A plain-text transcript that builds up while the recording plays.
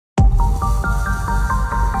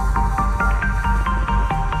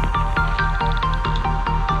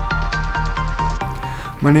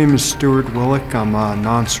My name is Stuart Willick. I'm a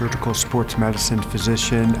non-surgical sports medicine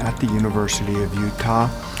physician at the University of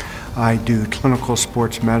Utah. I do clinical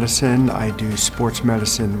sports medicine. I do sports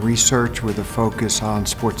medicine research with a focus on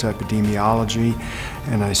sports epidemiology,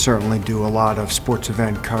 and I certainly do a lot of sports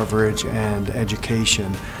event coverage and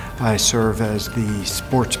education. I serve as the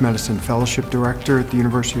Sports Medicine Fellowship Director at the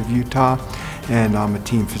University of Utah, and I'm a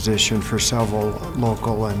team physician for several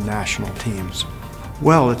local and national teams.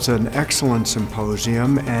 Well, it's an excellent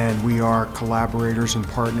symposium, and we are collaborators and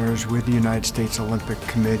partners with the United States Olympic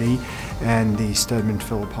Committee and the Steadman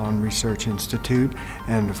Philippon Research Institute.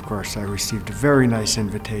 And of course, I received a very nice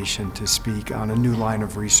invitation to speak on a new line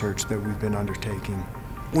of research that we've been undertaking.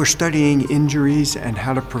 We're studying injuries and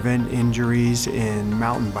how to prevent injuries in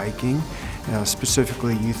mountain biking,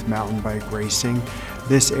 specifically youth mountain bike racing.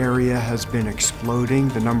 This area has been exploding.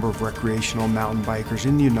 The number of recreational mountain bikers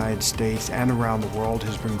in the United States and around the world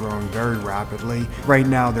has been growing very rapidly. Right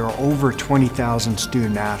now there are over 20,000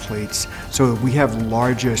 student athletes, so we have the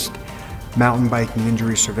largest mountain biking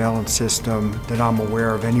injury surveillance system that I'm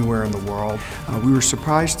aware of anywhere in the world. We were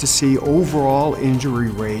surprised to see overall injury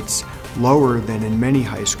rates lower than in many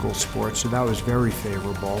high school sports, so that was very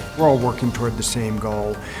favorable. We're all working toward the same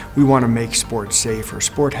goal. We want to make sport safer.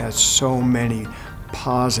 Sport has so many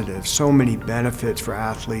positives, so many benefits for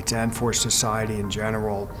athletes and for society in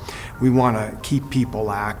general. We want to keep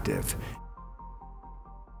people active.